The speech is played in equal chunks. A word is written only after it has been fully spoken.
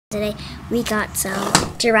Today we got some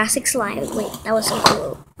Jurassic slime. Wait, that was so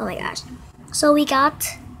cool. Oh my gosh. So we got,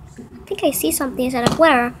 I think I see something instead of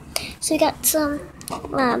where. So we got some,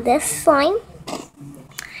 this slime.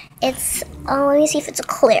 It's, let me see if it's a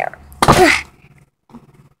clear.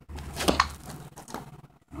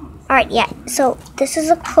 Alright, yeah. So this is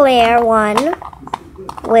a clear one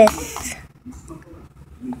with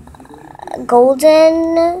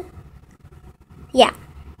golden, yeah,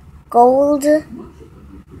 gold.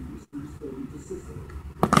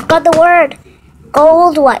 Got the word.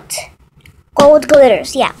 Gold what? Gold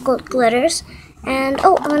glitters. Yeah, gold glitters. And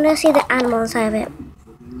oh, I'm gonna see the animal inside of it.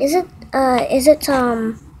 Is it a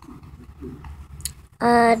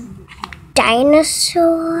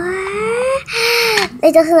dinosaur?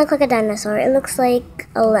 It doesn't look like a dinosaur. It looks like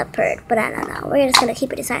a leopard, but I don't know. We're just gonna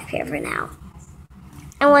keep it aside here for now.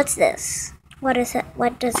 And what's this? What is it?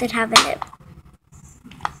 What does it have in it?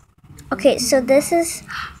 Okay, so this is,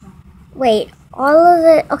 wait. All of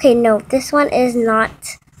it. Okay, no, this one is not.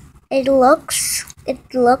 It looks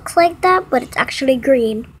like that, but it's actually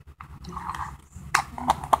green.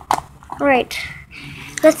 Alright,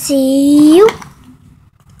 let's see.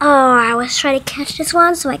 Oh, I was trying to catch this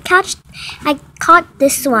one, so I caught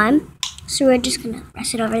this one. So we're just gonna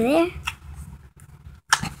press it over there.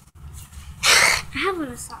 I have one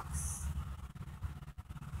of socks.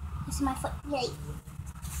 This is my foot. Yay.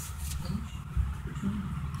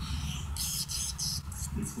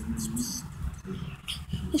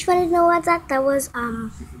 If you want to know what that was,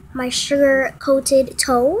 my sugar-coated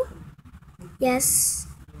toe. Yes,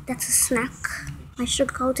 that's a snack. My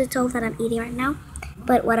sugar-coated toe that I'm eating right now.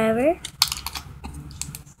 But whatever.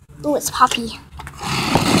 Oh, it's Poppy.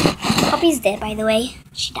 Poppy's dead, by the way.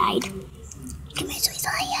 She died. Come here, sweetie.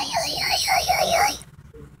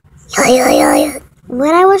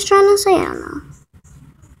 What I was trying to say, I don't know.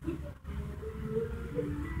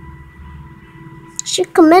 She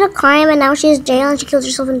committed a crime and now she's in jail and she killed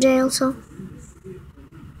herself in jail, so.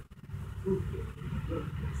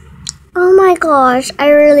 Oh my gosh, I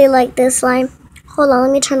really like this slime. Hold on,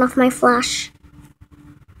 let me turn off my flash.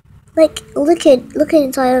 Like, look at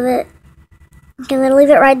inside of it. Okay, I'm gonna leave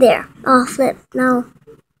it right there. Oh, flip, no.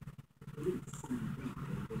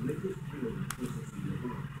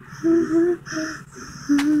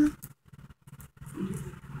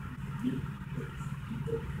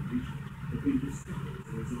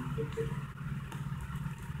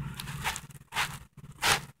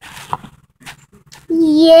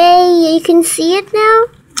 Yay, you can see it now?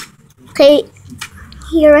 Okay,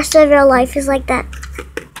 the rest of your life is like that.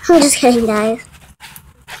 I'm just kidding, guys.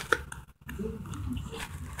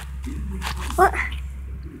 What?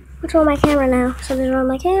 What's wrong with my camera now? Something's wrong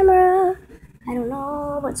with my camera. I don't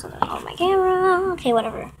know what's wrong with my camera. Okay,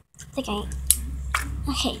 whatever. I think I ain't.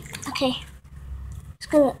 Okay. Just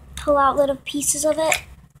gonna pull out little pieces of it.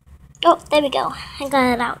 Oh, there we go. I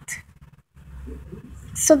got it out.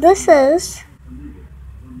 So this is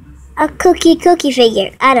a cookie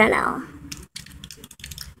figure. I don't know.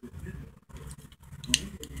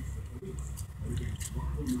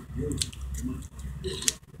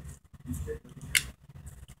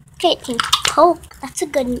 Okay, it can poke. That's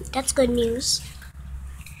good news.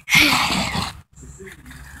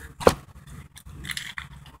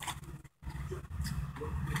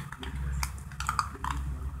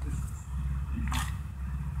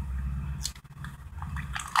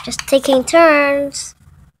 Just taking turns.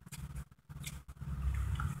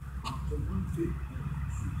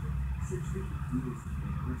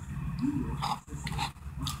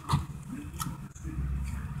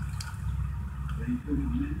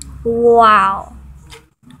 Wow.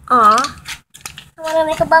 Aw. I want to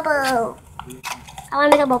make a bubble. I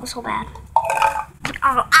want to make a bubble so bad.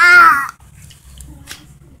 Oh, ah!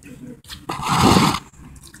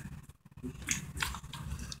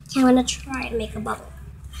 Okay, I'm going to try to make a bubble.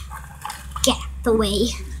 Get out the way.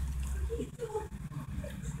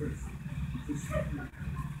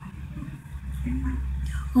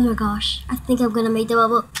 Oh my gosh. I think I'm going to make the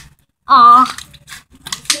bubble. Aw.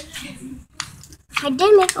 I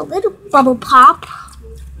did make a little bubble pop.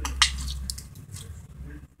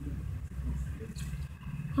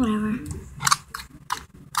 Whatever.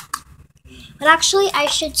 But actually, I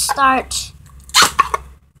should start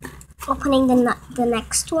opening the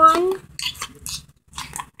next one.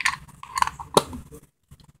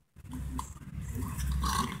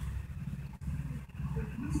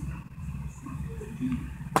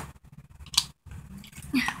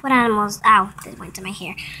 What animal is, ow, this went to my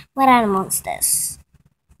hair. What animal is this?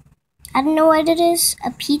 I don't know what it is. A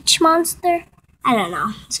peach monster? I don't know.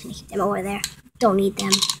 I'm just gonna keep them over there. Don't need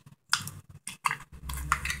them.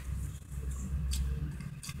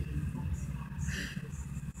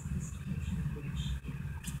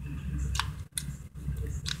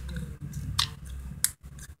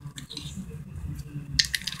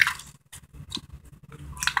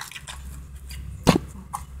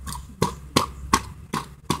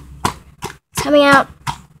 coming out.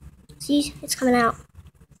 See, it's coming out.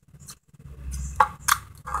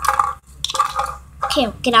 Okay,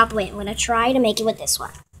 get out of the way. I'm gonna try to make it with this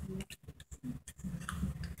one.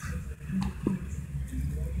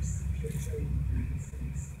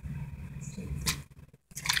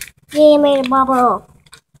 Yay, I made a bubble.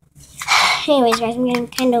 Anyways, guys, I'm getting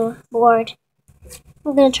kind of bored.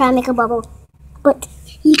 I'm gonna try and make a bubble. But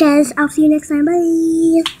you guys, I'll see you next time.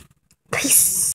 Bye. Peace.